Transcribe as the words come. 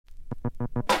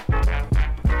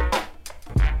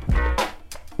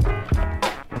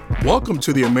Welcome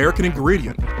to The American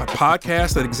Ingredient, a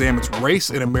podcast that examines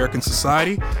race in American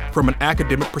society from an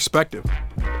academic perspective.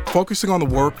 Focusing on the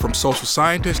work from social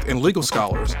scientists and legal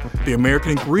scholars, The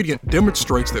American Ingredient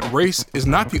demonstrates that race is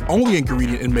not the only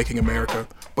ingredient in making America,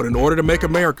 but in order to make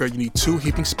America, you need two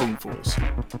heaping spoonfuls.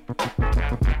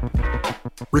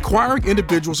 Requiring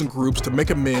individuals and groups to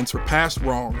make amends for past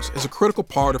wrongs is a critical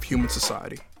part of human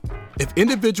society. If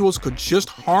individuals could just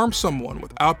harm someone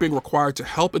without being required to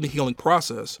help in the healing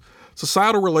process,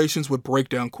 societal relations would break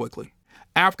down quickly.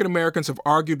 African Americans have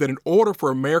argued that in order for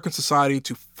American society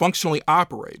to functionally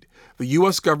operate, the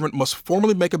U.S. government must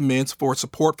formally make amends for its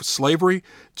support for slavery,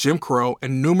 Jim Crow,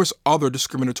 and numerous other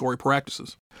discriminatory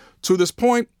practices. To this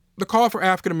point, the call for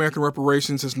African American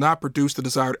reparations has not produced the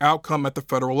desired outcome at the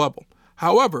federal level.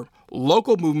 However,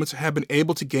 local movements have been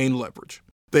able to gain leverage.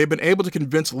 They have been able to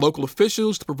convince local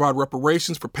officials to provide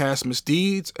reparations for past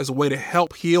misdeeds as a way to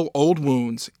help heal old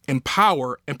wounds,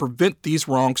 empower, and prevent these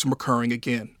wrongs from occurring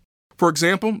again. For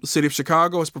example, the city of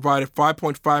Chicago has provided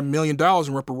 $5.5 million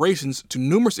in reparations to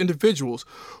numerous individuals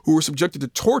who were subjected to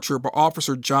torture by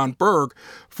Officer John Berg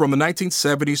from the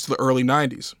 1970s to the early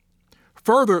 90s.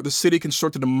 Further, the city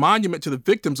constructed a monument to the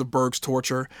victims of Berg's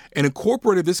torture and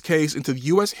incorporated this case into the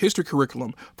U.S. history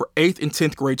curriculum for 8th and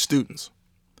 10th grade students.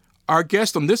 Our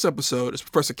guest on this episode is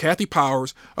Professor Kathy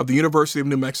Powers of the University of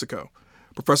New Mexico.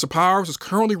 Professor Powers is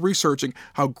currently researching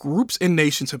how groups and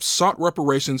nations have sought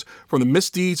reparations from the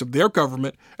misdeeds of their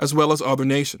government as well as other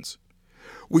nations.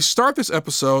 We start this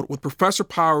episode with Professor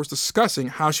Powers discussing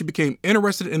how she became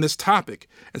interested in this topic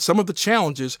and some of the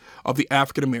challenges of the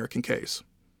African American case.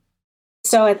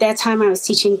 So at that time, I was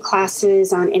teaching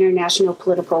classes on international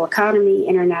political economy,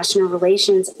 international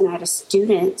relations, and I had a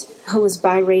student who was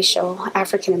biracial,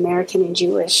 African American and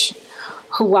Jewish,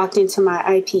 who walked into my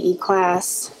IPE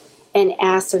class and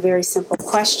asked a very simple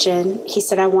question. He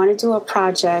said, I want to do a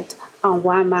project on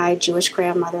why my Jewish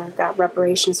grandmother got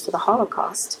reparations for the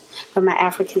Holocaust, but my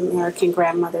African American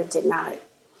grandmother did not,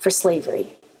 for slavery.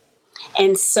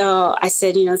 And so I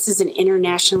said, this is an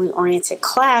internationally oriented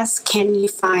class. Can you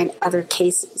find other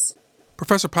cases?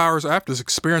 Professor Powers, after this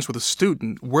experience with a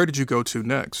student, where did you go to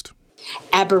next?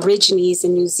 Aborigines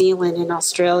in New Zealand and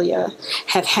Australia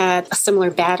have had a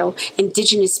similar battle.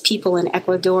 Indigenous people in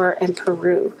Ecuador and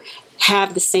Peru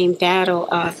have the same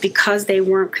battle of, because they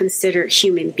weren't considered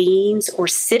human beings or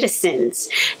citizens,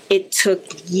 it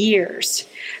took years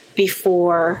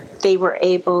before they were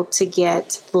able to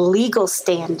get legal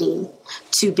standing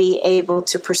to be able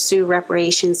to pursue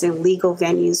reparations in legal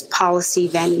venues, policy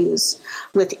venues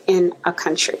within a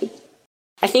country.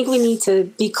 I think we need to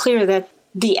be clear that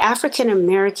the African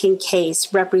American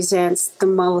case represents the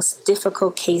most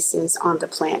difficult cases on the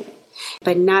planet,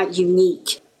 but not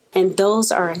unique. And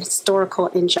those are historical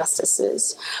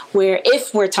injustices where,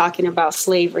 if we're talking about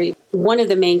slavery, one of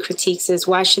the main critiques is,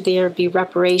 why should there be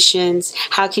reparations?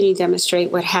 How can you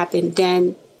demonstrate what happened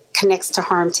then connects to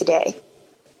harm today?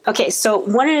 Okay, so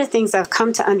one of the things I've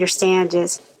come to understand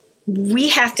is we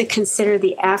have to consider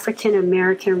the African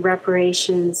American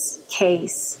reparations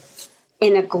case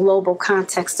in a global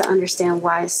context to understand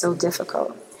why it's so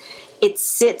difficult. It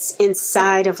sits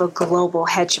inside of a global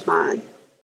hegemon.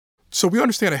 So we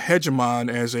understand a hegemon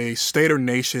as a state or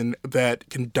nation that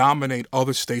can dominate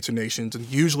other states or nations, and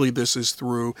usually this is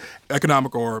through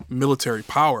economic or military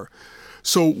power.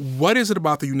 So what is it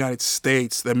about the United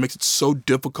States that makes it so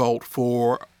difficult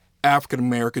for African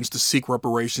Americans to seek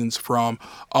reparations from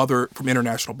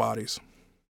international bodies?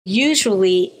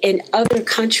 Usually in other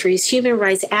countries, human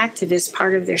rights activists,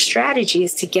 part of their strategy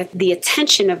is to get the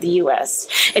attention of the U.S.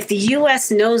 If the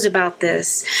U.S. knows about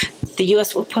this, the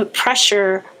U.S. will put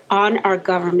pressure on our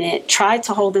government, try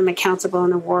to hold them accountable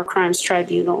in the War Crimes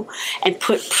Tribunal, and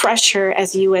put pressure,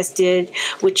 as the U.S. did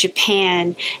with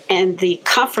Japan and the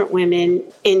comfort women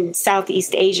in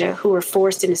Southeast Asia who were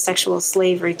forced into sexual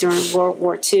slavery during World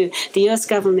War II. The U.S.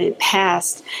 government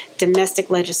passed domestic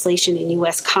legislation in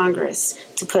U.S. Congress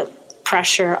to put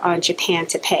pressure on Japan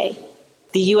to pay.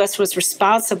 The U.S. was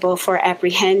responsible for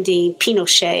apprehending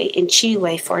Pinochet in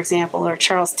Chile, for example, or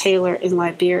Charles Taylor in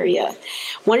Liberia.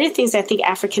 One of the things I think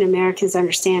African Americans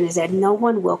understand is that no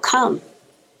one will come.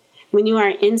 When you are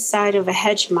inside of a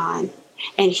hegemon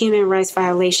and human rights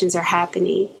violations are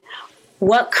happening,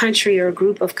 what country or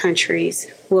group of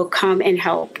countries will come and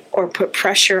help or put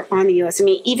pressure on the U.S.? I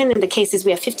mean, even in the cases, we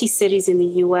have 50 cities in the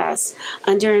U.S.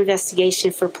 under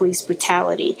investigation for police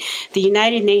brutality. The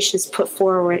United Nations put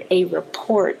forward a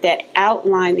report that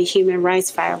outlined the human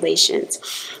rights violations,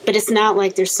 but it's not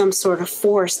like there's some sort of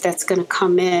force that's going to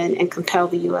come in and compel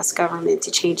the U.S. government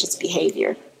to change its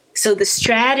behavior. So the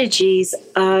strategies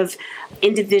of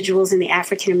individuals in the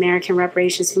African American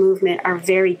reparations movement are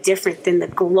very different than the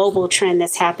global trend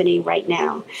that's happening right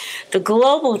now. The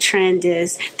global trend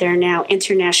is there are now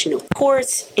international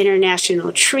courts,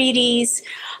 international treaties,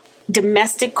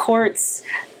 domestic courts,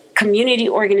 community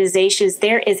organizations.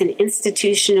 There is an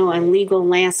institutional and legal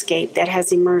landscape that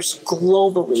has emerged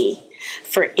globally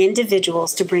for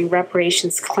individuals to bring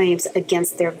reparations claims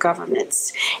against their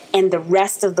governments, and the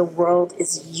rest of the world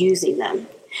is using them.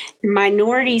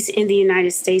 Minorities in the United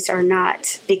States are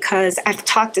not, because I've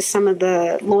talked to some of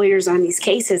the lawyers on these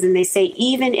cases, and they say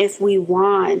even if we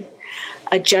won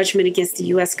a judgment against the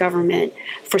U.S. government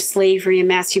for slavery and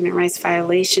mass human rights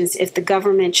violations, if the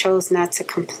government chose not to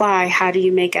comply, how do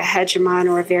you make a hegemon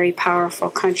or a very powerful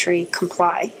country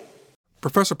comply?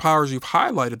 Professor Powers, you've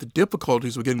highlighted the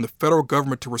difficulties with getting the federal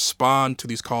government to respond to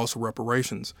these calls for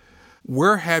reparations.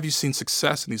 Where have you seen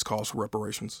success in these calls for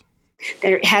reparations?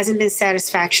 There hasn't been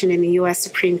satisfaction in the U.S.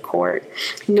 Supreme Court,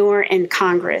 nor in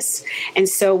Congress. And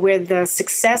so where the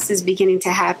success is beginning to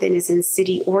happen is in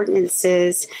city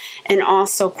ordinances and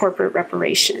also corporate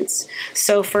reparations.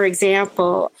 So, for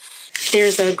example,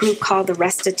 there's a group called the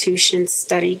Restitution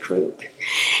Study Group,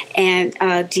 and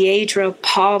Deidre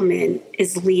Paulman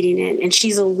is leading it. And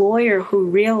she's a lawyer who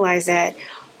realized that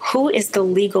who is the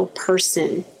legal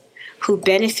person who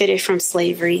benefited from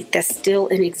slavery that's still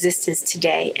in existence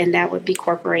today, and that would be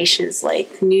corporations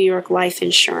like New York Life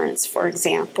Insurance, for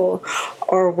example,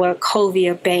 or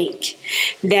Wachovia Bank.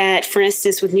 That, for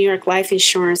instance, with New York Life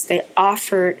Insurance, they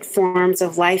offered forms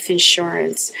of life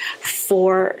insurance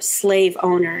for slave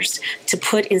owners to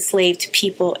put enslaved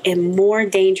people in more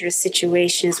dangerous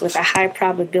situations with a high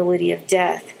probability of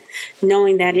death,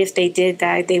 knowing that if they did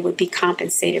die, they would be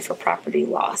compensated for property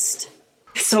lost.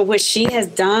 So what she has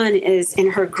done is,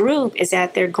 in her group, is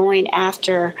that they're going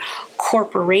after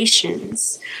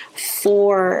corporations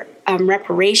for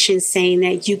reparations, saying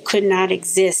that you could not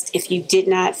exist if you did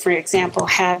not, for example,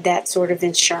 have that sort of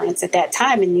insurance at that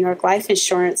time. And New York Life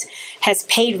Insurance has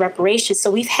paid reparations. So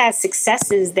we've had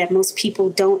successes that most people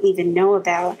don't even know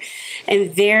about, and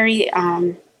very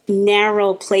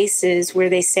narrow places where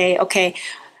they say, okay,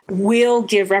 we'll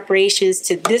give reparations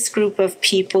to this group of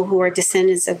people who are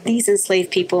descendants of these enslaved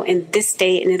people in this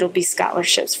state, and it'll be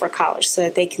scholarships for college so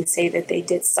that they can say that they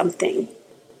did something.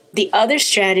 The other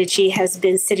strategy has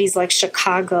been cities like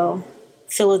Chicago,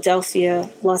 Philadelphia,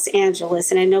 Los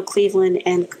Angeles, and I know Cleveland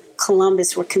and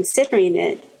Columbus were considering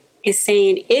it, is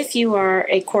saying if you are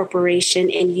a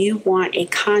corporation and you want a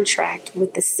contract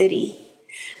with the city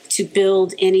to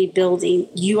build any building,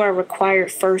 you are required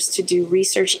first to do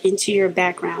research into your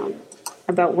background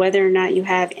about whether or not you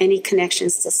have any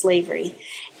connections to slavery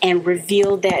and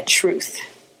reveal that truth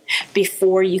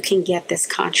before you can get this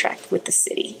contract with the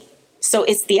city. So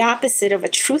it's the opposite of a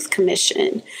truth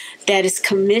commission that is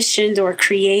commissioned or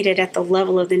created at the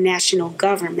level of the national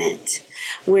government,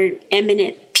 where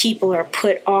eminent people are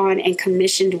put on and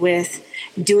commissioned with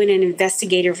doing an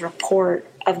investigative report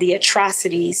of the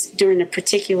atrocities during a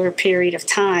particular period of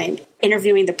time,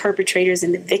 interviewing the perpetrators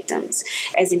and the victims,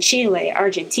 as in Chile,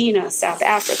 Argentina, South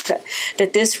Africa,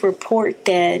 that this report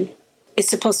then is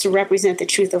supposed to represent the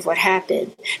truth of what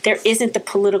happened. There isn't the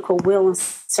political will and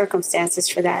circumstances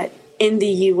for that in the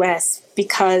U.S.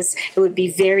 because it would be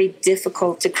very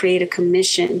difficult to create a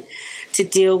commission to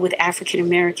deal with African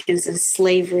Americans and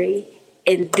slavery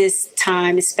in this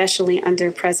time, especially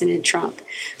under President Trump.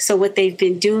 So what they've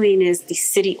been doing is the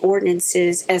city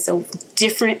ordinances as a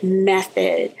different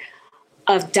method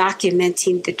of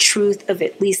documenting the truth of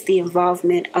at least the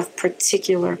involvement of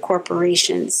particular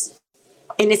corporations.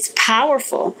 And it's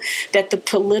powerful that the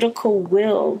political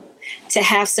will to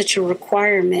have such a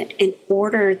requirement in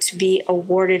order to be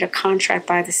awarded a contract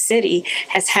by the city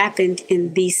has happened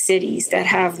in these cities that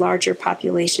have larger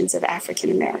populations of African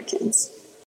Americans.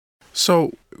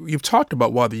 So you've talked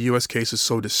about why the U.S. case is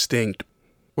so distinct.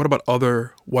 What about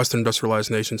other Western industrialized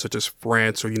nations such as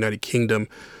France or United Kingdom,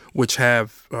 which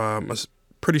have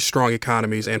pretty strong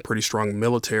economies and pretty strong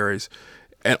militaries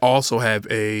and also have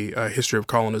a history of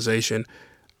colonization?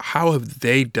 How have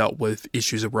they dealt with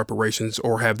issues of reparations,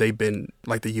 or have they been,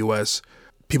 like the U.S.,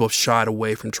 people have shied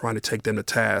away from trying to take them to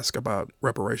task about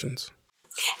reparations?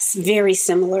 It's very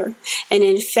similar. And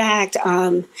in fact,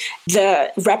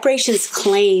 the reparations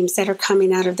claims that are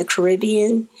coming out of the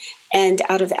Caribbean and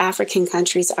out of African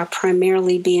countries are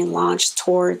primarily being launched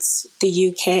towards the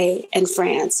UK and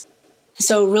France.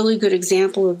 So a really good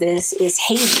example of this is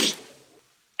Haiti.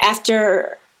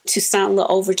 After Toussaint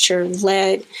L'Ouverture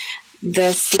led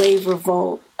the slave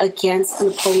revolt against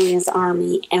Napoleon's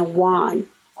army and won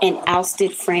and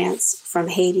ousted France from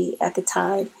Haiti at the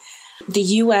time, The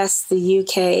US, the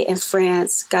UK, and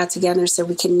France got together and said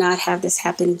we cannot have this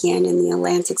happen again in the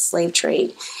Atlantic slave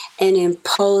trade and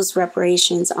imposed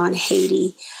reparations on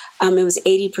Haiti. It was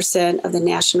 80% of the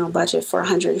national budget for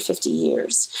 150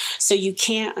 years. So you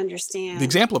can't understand. The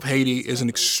example of Haiti is an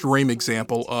extreme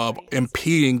example of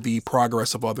impeding the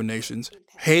progress of other nations.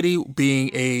 Haiti, being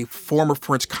a former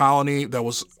French colony that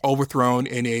was overthrown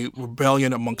in a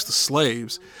rebellion amongst the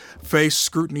slaves, faced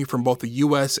scrutiny from both the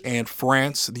U.S. and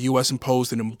France. The U.S.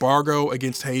 imposed an embargo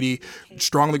against Haiti,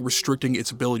 strongly restricting its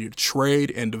ability to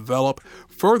trade and develop.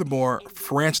 Furthermore,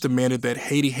 France demanded that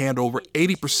Haiti hand over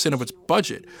 80% of its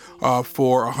budget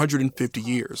for 150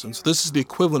 years. And so this is the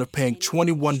equivalent of paying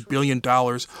 $21 billion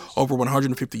over a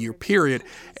 150-year period.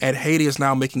 And Haiti is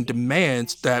now making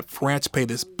demands that France pay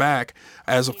this back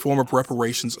as a form of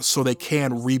reparations so they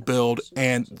can rebuild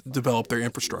and develop their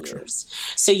infrastructure.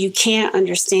 So you can't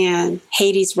understand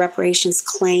Haiti's reparations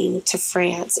claim to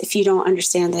France if you don't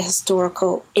understand the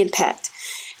historical impact.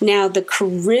 Now, the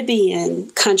Caribbean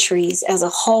countries as a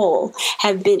whole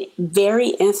have been very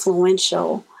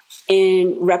influential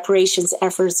in reparations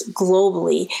efforts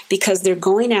globally because they're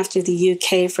going after the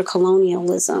UK for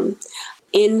colonialism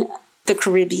in the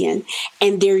Caribbean,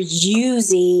 and they're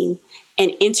using an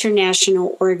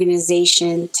international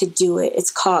organization to do it.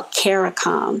 It's called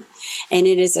CARICOM, and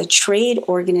it is a trade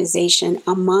organization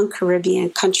among Caribbean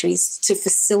countries to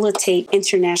facilitate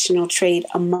international trade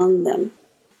among them.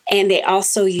 And they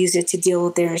also use it to deal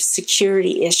with their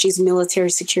security issues, military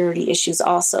security issues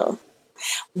also.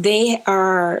 They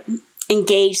are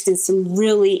engaged in some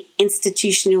really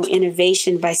institutional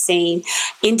innovation by saying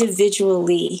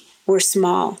individually we're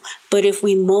small, but if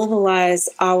we mobilize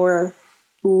our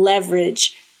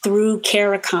leverage through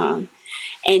CARICOM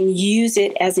and use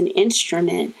it as an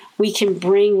instrument, we can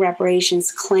bring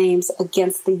reparations claims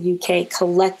against the UK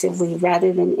collectively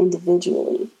rather than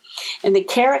individually. And the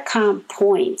CARICOM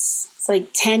points, it's like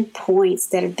 10 points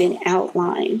that have been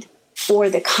outlined for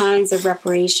the kinds of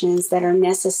reparations that are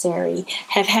necessary,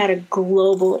 have had a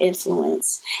global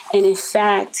influence. And in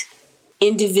fact,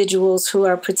 individuals who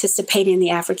are participating in the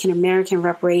African American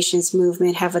reparations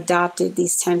movement have adopted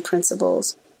these 10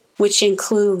 principles, which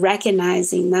include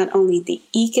recognizing not only the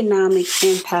economic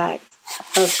impact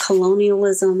of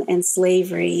colonialism and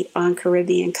slavery on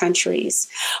Caribbean countries,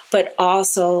 but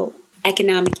also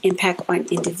economic impact on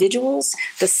individuals,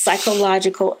 the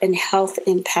psychological and health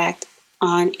impact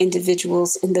on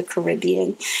individuals in the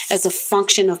Caribbean as a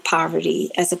function of poverty,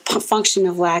 as a function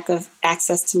of lack of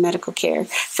access to medical care.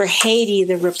 For Haiti,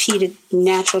 the repeated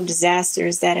natural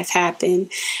disasters that have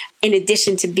happened, in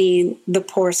addition to being the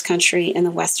poorest country in the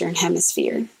Western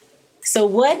Hemisphere. So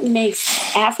what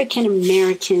makes African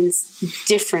Americans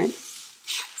different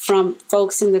from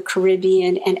folks in the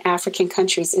Caribbean and African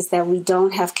countries is that we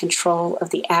don't have control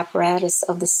of the apparatus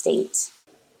of the state.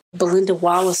 Belinda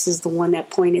Wallace is the one that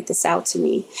pointed this out to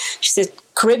me. She said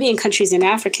Caribbean countries and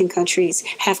African countries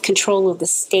have control of the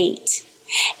state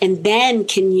and then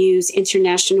can use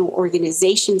international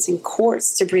organizations and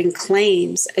courts to bring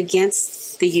claims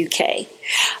against the UK.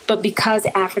 But because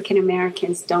African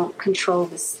Americans don't control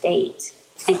the state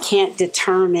and can't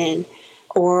determine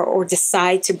or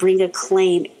decide to bring a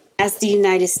claim as the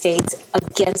United States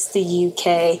against the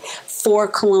UK for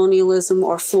colonialism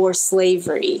or for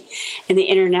slavery in the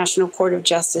International Court of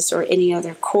Justice or any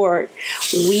other court,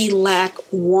 we lack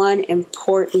one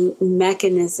important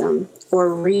mechanism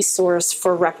or resource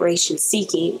for reparation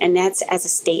seeking, and that's as a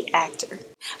state actor.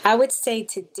 I would say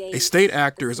today... A state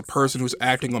actor is a person who is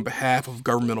acting on behalf of a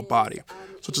governmental body,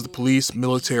 such as the police,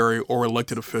 military, or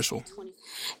elected official.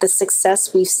 The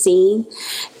success we've seen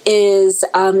is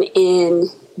in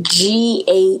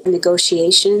G8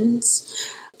 negotiations.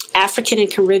 African and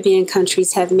Caribbean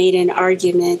countries have made an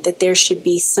argument that there should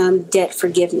be some debt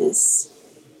forgiveness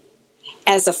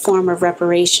as a form of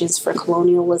reparations for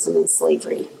colonialism and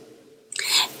slavery.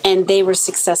 And they were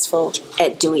successful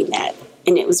at doing that.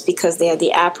 And it was because they had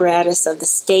the apparatus of the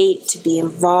state to be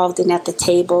involved and at the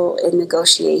table in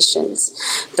negotiations.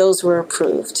 Those were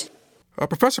approved.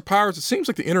 Professor Powers, it seems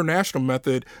like the international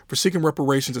method for seeking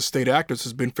reparations as state actors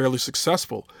has been fairly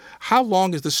successful. How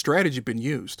long has this strategy been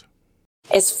used?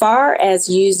 As far as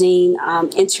using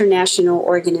international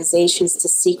organizations to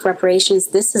seek reparations,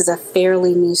 this is a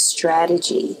fairly new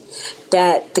strategy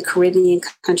that the Caribbean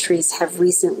countries have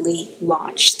recently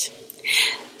launched.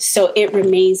 So it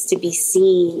remains to be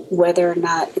seen whether or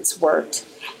not it's worked.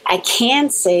 I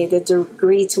can say the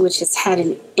degree to which it's had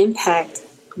an impact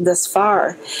thus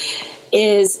far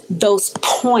is those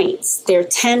points. There are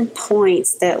 10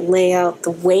 points that lay out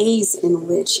the ways in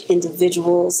which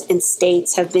individuals and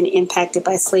states have been impacted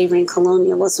by slavery and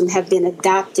colonialism, have been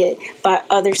adopted by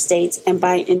other states and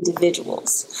by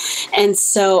individuals. And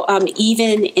so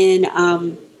even in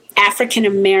African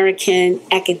American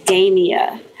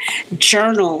academia,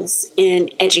 journals in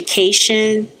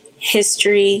education,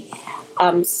 history,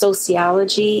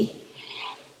 sociology,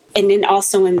 and then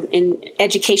also in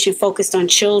education focused on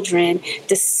children,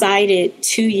 decided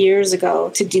 2 years ago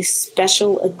to do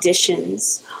special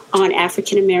editions on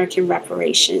African American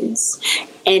reparations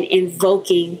and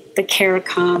invoking the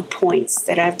CARICOM points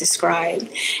that I've described,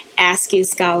 asking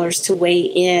scholars to weigh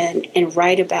in and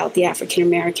write about the African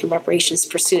American reparations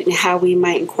pursuit and how we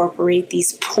might incorporate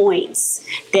these points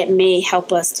that may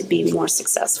help us to be more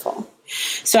successful.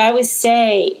 So I would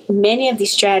say many of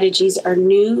these strategies are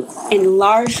new and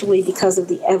largely because of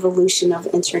the evolution of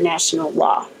international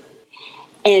law.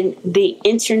 And the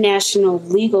international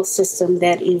legal system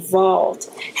that evolved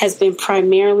has been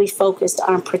primarily focused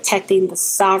on protecting the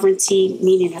sovereignty,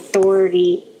 meaning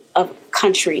authority of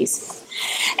countries.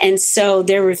 And so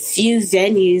there were few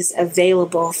venues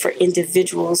available for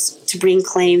individuals to bring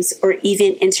claims or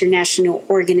even international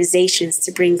organizations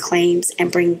to bring claims and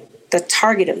bring the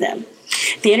target of them.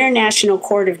 The International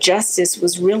Court of Justice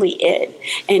was really it,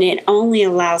 and it only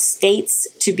allows states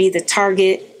to be the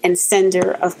target and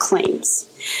sender of claims.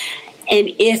 And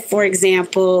if, for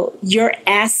example, your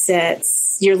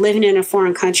assets, you're living in a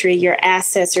foreign country, your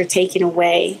assets are taken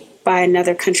away by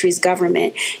another country's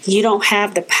government, you don't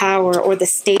have the power or the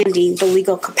standing, the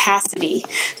legal capacity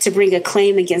to bring a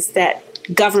claim against that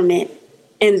government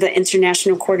in the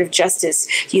International Court of Justice.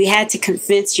 You had to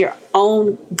convince your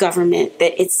own government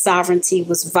that its sovereignty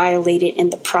was violated in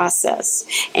the process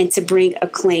and to bring a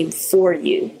claim for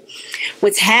you.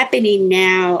 What's happening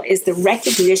now is the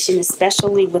recognition,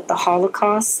 especially with the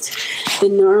Holocaust, the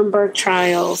Nuremberg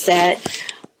trials, that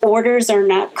orders are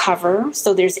not covered,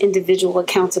 so there's individual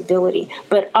accountability,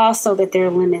 but also that there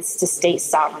are limits to state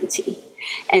sovereignty.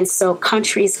 And so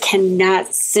countries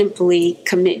cannot simply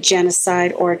commit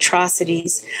genocide or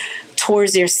atrocities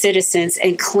towards their citizens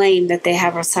and claim that they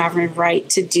have a sovereign right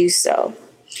to do so.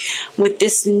 With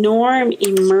this norm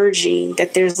emerging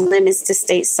that there's limits to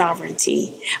state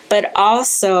sovereignty, but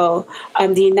also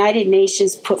the United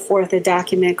Nations put forth a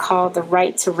document called the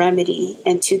Right to Remedy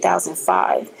in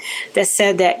 2005 that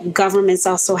said that governments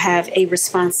also have a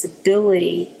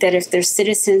responsibility that if their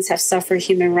citizens have suffered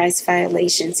human rights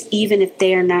violations, even if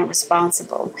they are not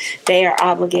responsible, they are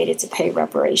obligated to pay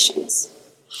reparations.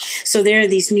 So there are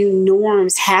these new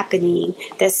norms happening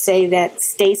that say that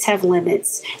states have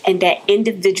limits and that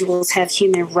individuals have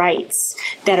human rights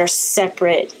that are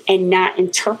separate and not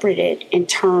interpreted in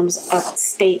terms of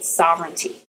state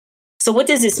sovereignty. So what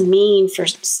does this mean for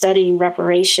studying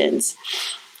reparations?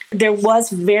 There was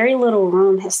very little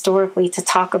room historically to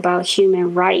talk about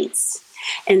human rights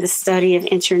in the study of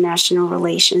international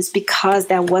relations because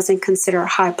that wasn't considered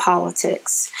high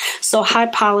politics. So high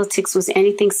politics was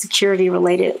anything security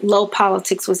related. Low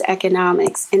politics was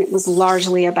economics, and it was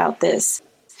largely about this.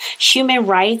 Human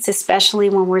rights, especially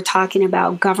when we're talking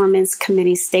about governments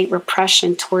committing state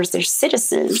repression towards their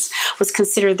citizens, was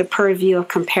considered the purview of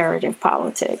comparative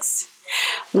politics.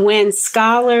 When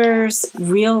scholars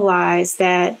realized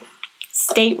that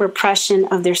state repression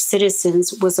of their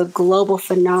citizens was a global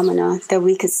phenomenon that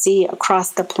we could see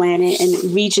across the planet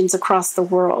and regions across the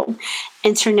world,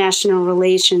 international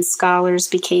relations scholars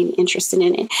became interested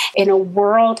in it. In a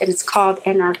world, and it's called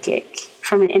anarchic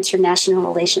from an international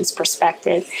relations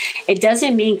perspective, it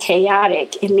doesn't mean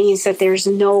chaotic. It means that there's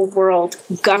no world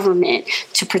government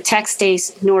to protect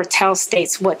states nor tell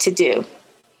states what to do.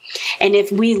 And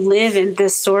if we live in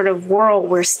this sort of world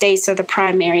where states are the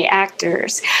primary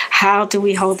actors, how do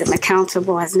we hold them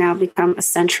accountable has now become a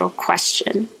central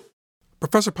question.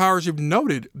 Professor Powers, you've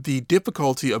noted the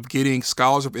difficulty of getting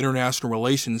scholars of international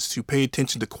relations to pay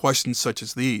attention to questions such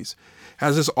as these.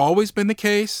 Has this always been the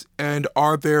case? And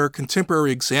are there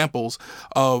contemporary examples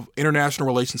of international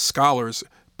relations scholars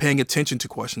paying attention to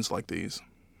questions like these?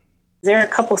 There are a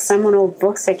couple seminal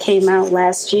books that came out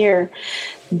last year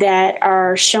that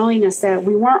are showing us that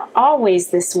we weren't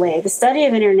always this way. The study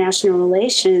of international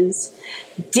relations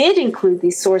did include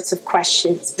these sorts of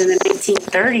questions in the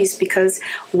 1930s because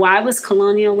why was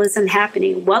colonialism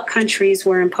happening? What countries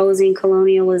were imposing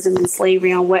colonialism and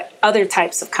slavery on what other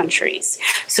types of countries?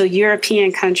 So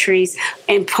European countries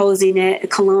imposing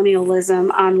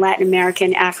colonialism on Latin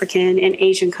American, African, and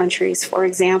Asian countries, for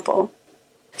example.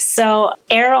 So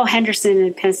Errol Henderson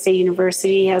at Penn State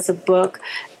University has a book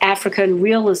African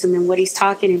realism, and what he's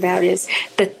talking about is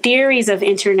the theories of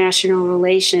international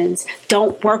relations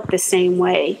don't work the same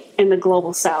way in the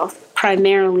global South,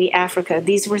 primarily Africa.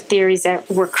 These were theories that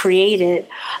were created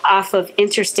off of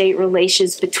interstate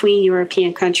relations between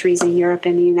European countries and Europe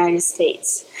and the United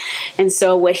States. And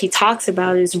so what he talks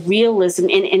about is realism.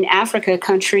 In Africa,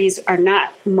 countries are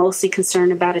not mostly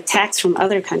concerned about attacks from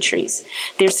other countries.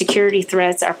 Their security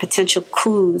threats are potential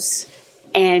coups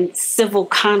and civil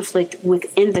conflict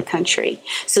within the country.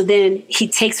 So then he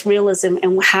takes realism,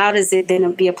 and how does it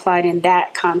then be applied in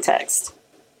that context?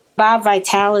 Bob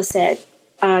Vitalis at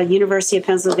University of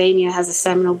Pennsylvania has a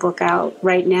seminal book out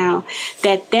right now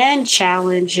that then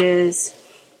challenges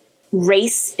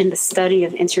race in the study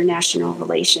of international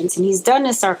relations. And he's done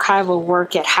this archival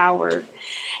work at Howard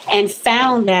and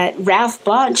found that Ralph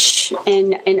Bunche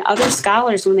and other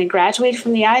scholars, when they graduated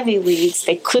from the Ivy Leagues,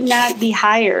 they could not be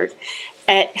hired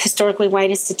at historically white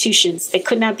institutions. They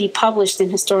could not be published in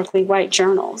historically white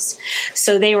journals.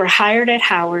 So they were hired at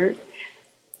Howard,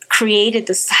 created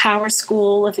the Howard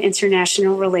School of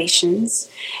International Relations,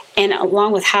 and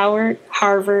along with Howard,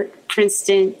 Harvard,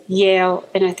 Princeton, Yale,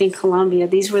 and I think Columbia,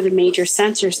 these were the major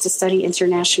centers to study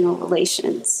international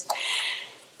relations.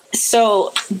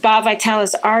 So Bob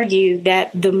Vitalis argued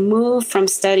that the move from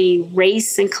studying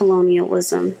race and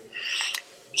colonialism,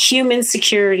 human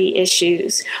security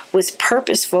issues, was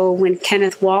purposeful when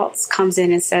Kenneth Waltz comes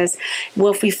in and says,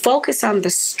 well, if we focus on the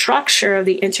structure of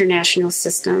the international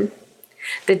system,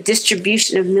 the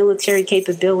distribution of military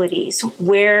capabilities,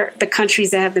 where the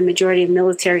countries that have the majority of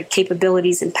military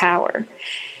capabilities and power,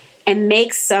 and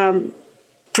make some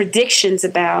predictions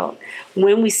about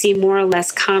when we see more or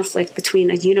less conflict between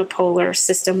a unipolar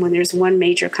system when there's one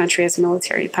major country has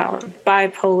military power,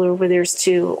 bipolar where there's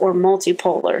two, or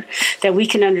multipolar, that we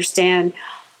can understand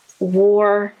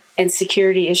war and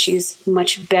security issues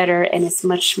much better, and it's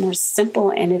much more simple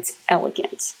and it's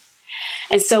elegant.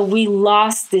 And so we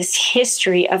lost this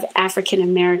history of African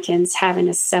Americans having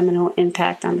a seminal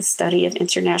impact on the study of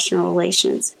international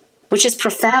relations, which is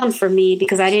profound for me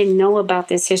because I didn't know about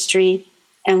this history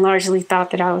and largely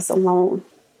thought that I was alone.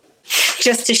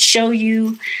 Just to show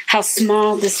you how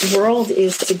small this world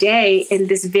is today, in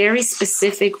this very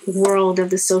specific world of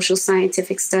the social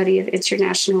scientific study of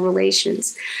international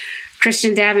relations.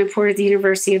 Christian Davenport at the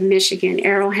University of Michigan,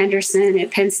 Errol Henderson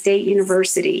at Penn State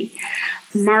University,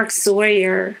 Mark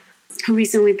Sawyer, who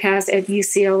recently passed at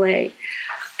UCLA,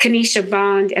 Kanisha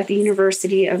Bond at the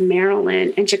University of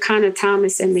Maryland, and Jacana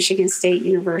Thomas at Michigan State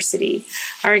University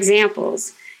are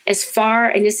examples. As far,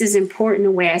 and this is important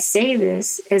the way I say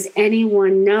this, as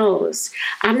anyone knows,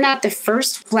 I'm not the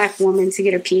first Black woman to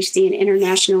get a PhD in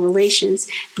international relations.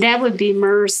 That would be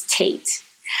Mers Tate.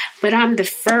 But I'm the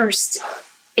first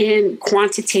in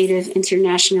quantitative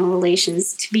international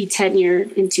relations to be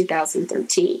tenured in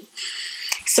 2013.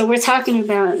 So we're talking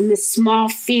about in this small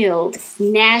field,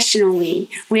 nationally,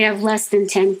 we have less than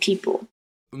 10 people.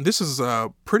 This is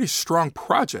a pretty strong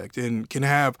project and can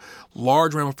have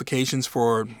large ramifications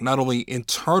for not only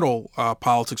internal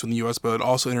politics in the U.S., but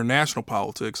also international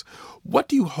politics. What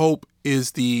do you hope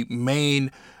is the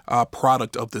main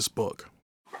product of this book?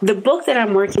 The book that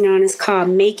I'm working on is called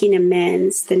Making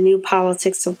Amends, The New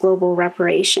Politics of Global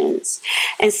Reparations.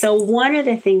 And so one of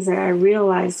the things that I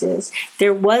realized is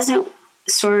there wasn't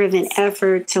sort of an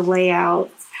effort to lay out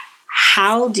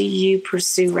how do you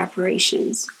pursue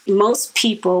reparations. Most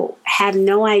people have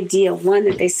no idea, one,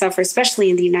 that they suffer, especially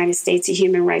in the United States, a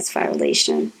human rights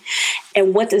violation.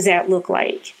 And what does that look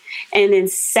like? And then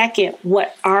second,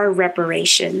 what are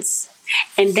reparations?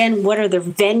 And then what are the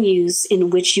venues in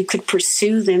which you could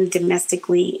pursue them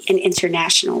domestically and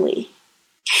internationally?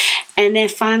 And then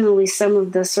finally, some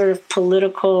of the sort of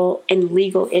political and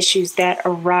legal issues that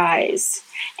arise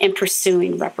in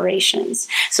pursuing reparations.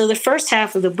 So the first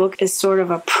half of the book is sort of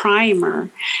a primer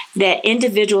that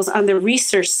individuals on the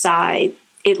research side,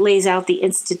 it lays out the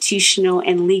institutional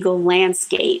and legal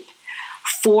landscape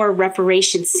for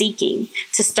reparation seeking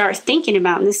to start thinking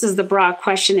about. And this is the broad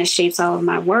question that shapes all of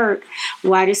my work.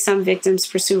 Why do some victims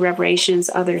pursue reparations,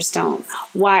 others don't?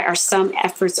 Why are some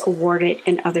efforts awarded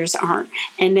and others aren't?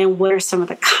 And then what are some of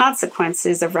the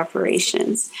consequences of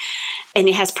reparations? And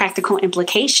it has practical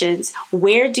implications.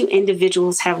 Where do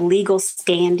individuals have legal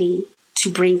standing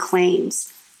to bring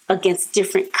claims against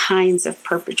different kinds of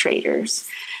perpetrators,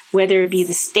 whether it be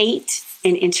the state,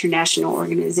 an international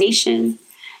organization,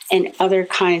 and other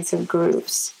kinds of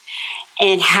groups?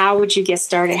 And how would you get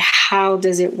started? How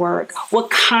does it work? What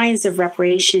kinds of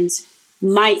reparations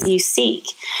might you seek?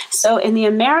 So in the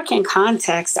American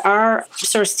context, our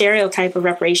sort of stereotype of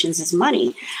reparations is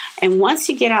money. And once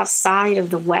you get outside of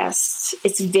the West,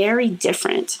 it's very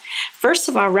different. First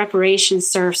of all, reparations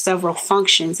serve several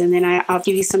functions, and then I'll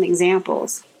give you some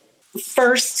examples.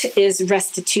 First is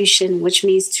restitution, which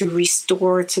means to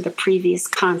restore to the previous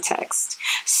context.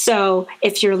 So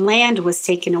if your land was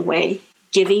taken away,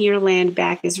 giving your land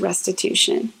back is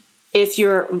restitution. If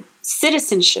your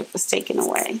citizenship was taken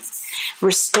away,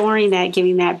 restoring that,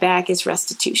 giving that back is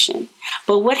restitution.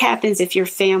 But what happens if your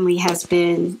family has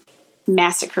been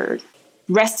massacred?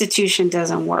 Restitution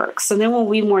doesn't work. So then what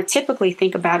we more typically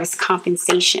think about is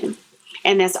compensation,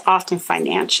 and that's often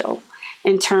financial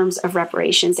in terms of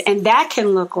reparations. And that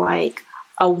can look like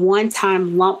a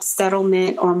one-time lump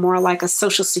settlement or more like a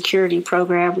Social Security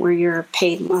program where you're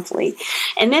paid monthly.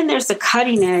 And then there's the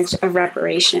cutting edge of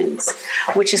reparations,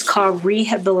 which is called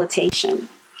rehabilitation.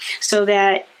 So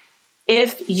that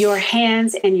if your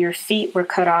hands and your feet were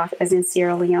cut off, as in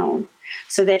Sierra Leone,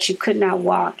 so that you could not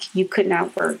walk, you could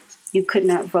not work, you could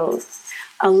not vote,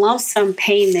 a lump sum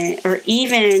payment or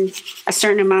even a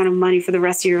certain amount of money for the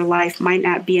rest of your life might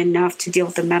not be enough to deal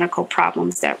with the medical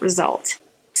problems that result.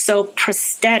 So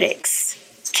prosthetics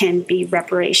can be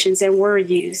reparations and were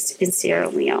used in Sierra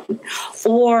Leone.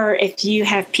 Or if you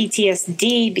have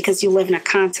PTSD because you live in a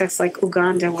context like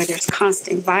Uganda where there's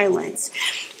constant violence,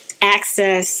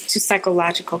 access to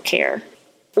psychological care.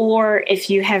 Or if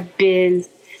you have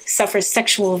suffered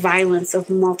sexual violence of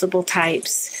multiple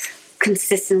types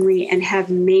consistently and have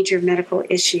major medical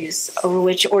issues over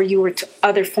which, or you were to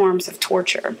other forms of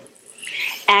torture.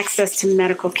 Access to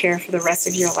medical care for the rest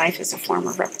of your life is a form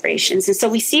of reparations. And so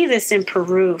we see this in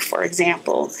Peru, for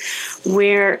example,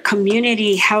 where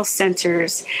community health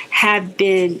centers have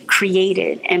been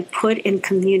created and put in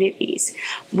communities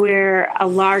where a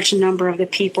large number of the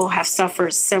people have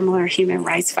suffered similar human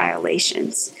rights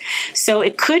violations. So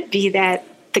it could be that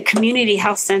the community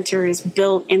health center is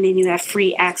built and then you have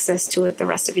free access to it the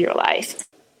rest of your life.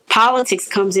 Politics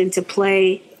comes into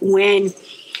play when,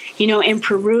 in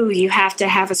Peru, you have to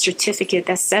have a certificate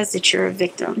that says that you're a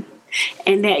victim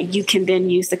and that you can then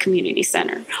use the community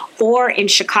center. Or in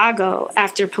Chicago,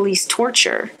 after police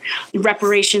torture,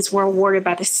 reparations were awarded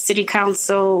by the city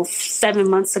council 7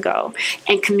 months ago,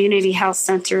 and community health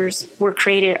centers were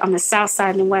created on the south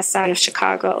side and the west side of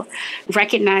Chicago,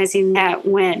 recognizing that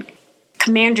when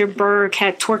Commander Berg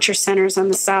had torture centers on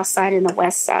the south side and the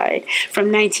west side from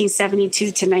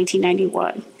 1972 to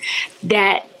 1991,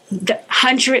 that the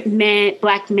 100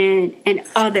 Black men and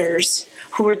others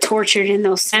who were tortured in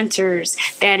those centers,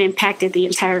 that impacted the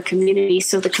entire community.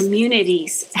 So the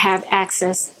communities have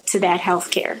access to that health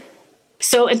care.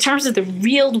 So in terms of the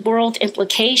real world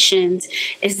implications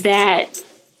is that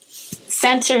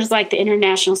centers like the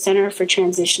International Center for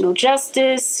Transitional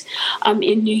Justice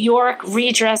in New York,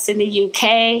 Redress in the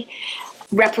UK,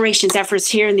 reparations efforts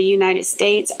here in the United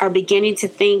States are beginning to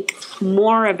think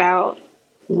more about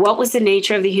what was the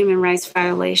nature of the human rights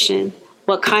violation,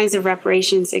 what kinds of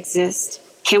reparations exist,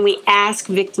 can we ask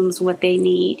victims what they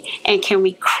need, and can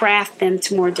we craft them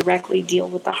to more directly deal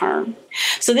with the harm?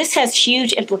 So this has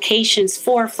huge implications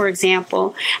for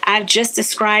example, I've just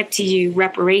described to you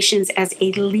reparations as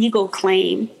a legal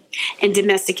claim in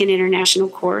domestic and international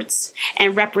courts,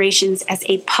 and reparations as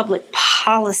a public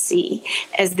policy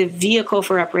as the vehicle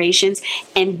for reparations.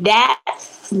 And that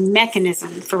mechanism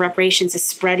for reparations is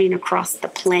spreading across the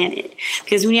planet.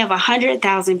 Because when you have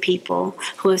 100,000 people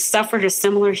who have suffered a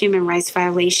similar human rights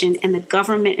violation and the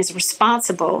government is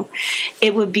responsible,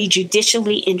 it would be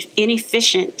judicially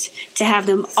inefficient to have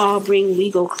them all bring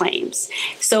legal claims.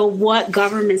 So what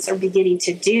governments are beginning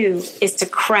to do is to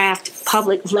craft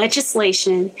public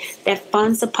legislation that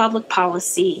funds a public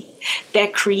policy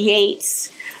that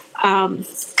creates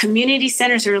community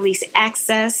centers or at least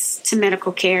access to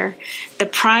medical care. The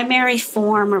primary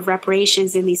form of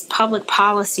reparations in these public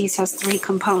policies has three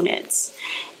components.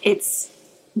 It's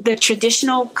the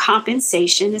traditional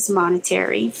compensation is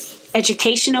monetary,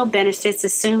 educational benefits,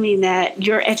 assuming that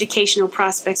your educational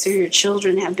prospects or your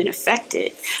children have been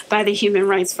affected by the human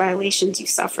rights violations you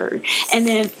suffered. And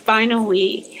then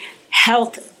finally,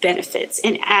 health benefits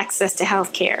and access to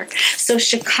health care. So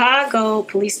Chicago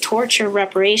police torture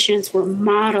reparations were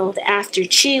modeled after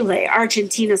Chile,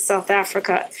 Argentina, South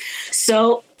Africa.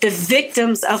 So the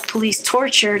victims of police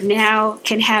torture now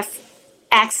can have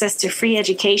access to free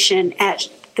education at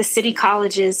the city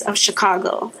colleges of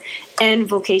Chicago and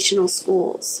vocational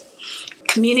schools.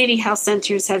 Community health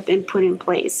centers have been put in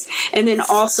place. And then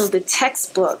also the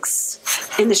textbooks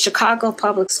in the Chicago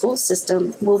public school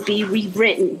system will be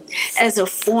rewritten as a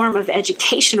form of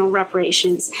educational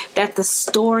reparations, that the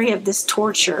story of this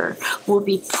torture will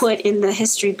be put in the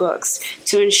history books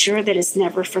to ensure that it's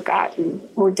never forgotten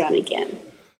or done again.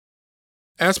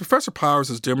 As Professor Powers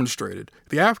has demonstrated,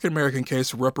 the African-American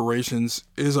case of reparations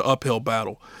is an uphill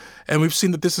battle. And we've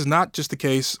seen that this is not just the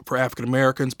case for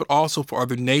African-Americans, but also for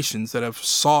other nations that have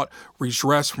sought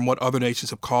redress from what other nations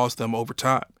have caused them over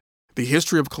time. The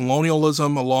history of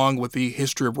colonialism, along with the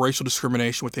history of racial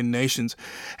discrimination within nations,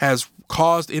 has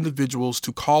caused individuals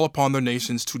to call upon their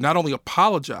nations to not only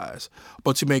apologize,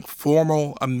 but to make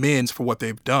formal amends for what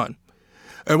they've done.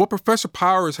 And what Professor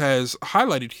Powers has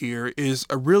highlighted here is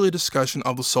a really discussion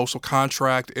of the social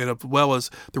contract and as well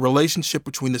as the relationship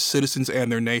between the citizens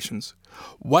and their nations.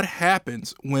 What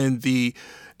happens when the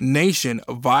nation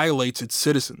violates its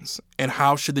citizens, and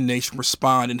how should the nation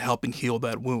respond in helping heal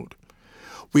that wound?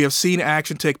 We have seen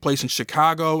action take place in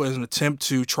Chicago as an attempt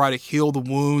to try to heal the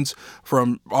wounds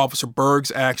from Officer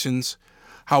Berg's actions.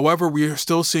 However, we are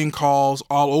still seeing calls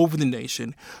all over the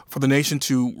nation for the nation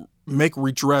to make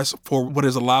redress for what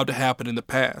is allowed to happen in the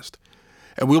past.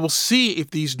 And we will see if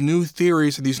these new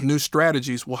theories and these new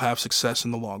strategies will have success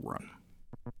in the long run.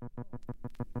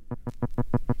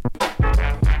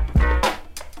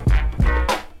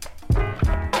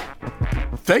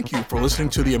 Thank you for listening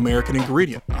to The American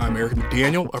Ingredient. I'm Eric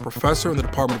McDaniel, a professor in the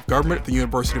Department of Government at the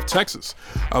University of Texas.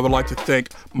 I would like to thank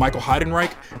Michael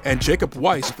Heidenreich and Jacob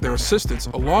Weiss for their assistance,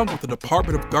 along with the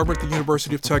Department of Government at the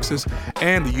University of Texas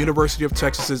and the University of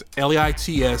Texas's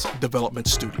LEITS Development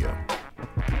Studio.